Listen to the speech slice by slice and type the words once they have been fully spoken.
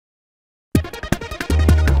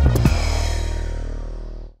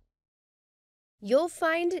You'll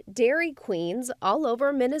find Dairy Queens all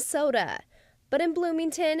over Minnesota, but in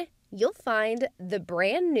Bloomington, you'll find the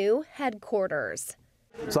brand new headquarters.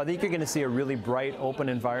 So I think you're going to see a really bright, open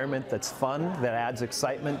environment that's fun, that adds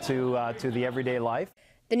excitement to the everyday life.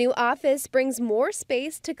 The new office brings more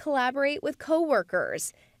space to collaborate with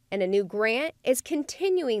coworkers, and a new grant is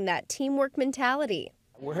continuing that teamwork mentality.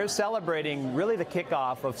 We're here celebrating really the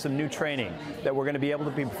kickoff of some new training that we're going to be able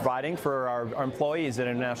to be providing for our employees at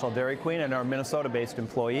International Dairy Queen and our Minnesota-based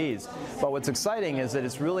employees. But what's exciting is that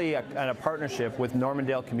it's really a partnership with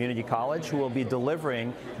Normandale Community College, who will be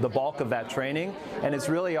delivering the bulk of that training. And it's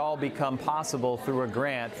really all become possible through a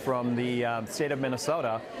grant from the state of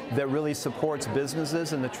Minnesota that really supports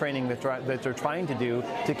businesses and the training that they're trying to do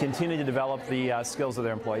to continue to develop the skills of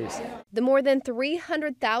their employees. The more than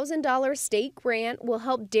 $300,000 state grant will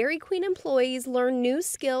help Dairy Queen employees learn new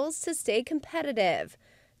skills to stay competitive.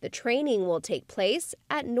 The training will take place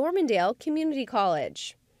at Normandale Community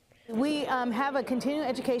College. We have a continuing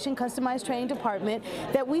education customized training department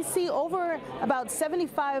that we see over about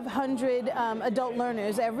 7,500 adult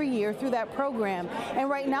learners every year through that program. And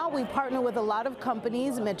right now we partner with a lot of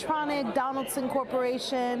companies, Medtronic, Donaldson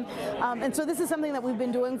Corporation, and so this is something that we've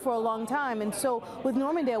been doing for a long time. And so with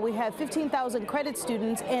Normandale we have 15,000 credit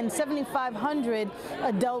students and 7,500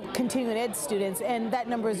 adult continuing ed students, and that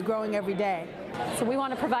number is growing every day. So we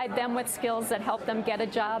want to provide them with skills that help them get a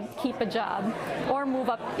job, keep a job, or move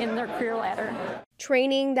up in their career ladder.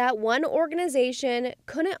 Training that one organization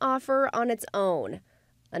couldn't offer on its own.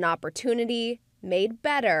 An opportunity made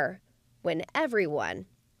better when everyone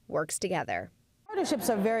works together. Partnerships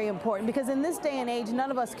are very important because in this day and age,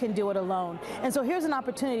 none of us can do it alone. And so here's an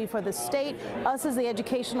opportunity for the state, us as the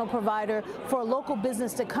educational provider, for a local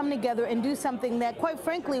business to come together and do something that, quite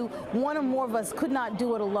frankly, one or more of us could not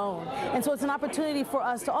do it alone. And so it's an opportunity for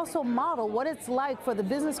us to also model what it's like for the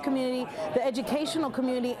business community, the educational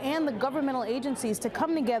community, and the governmental agencies to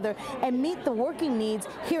come together and meet the working needs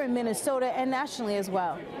here in Minnesota and nationally as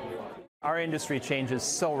well. Our industry changes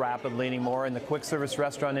so rapidly anymore. In the quick service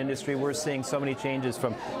restaurant industry, we're seeing so many changes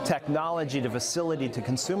from technology to facility to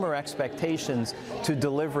consumer expectations to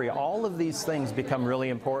delivery. All of these things become really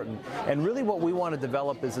important. And really what we want to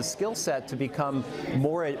develop is a skill set to become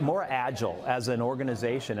more agile as an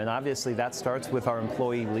organization. And obviously that starts with our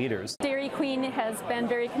employee leaders. Dairy Queen has been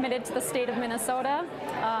very committed to the state of Minnesota.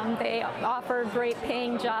 They offer great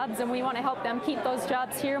paying jobs, and we want to help them keep those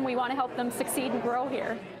jobs here, and we want to help them succeed and grow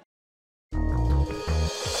here.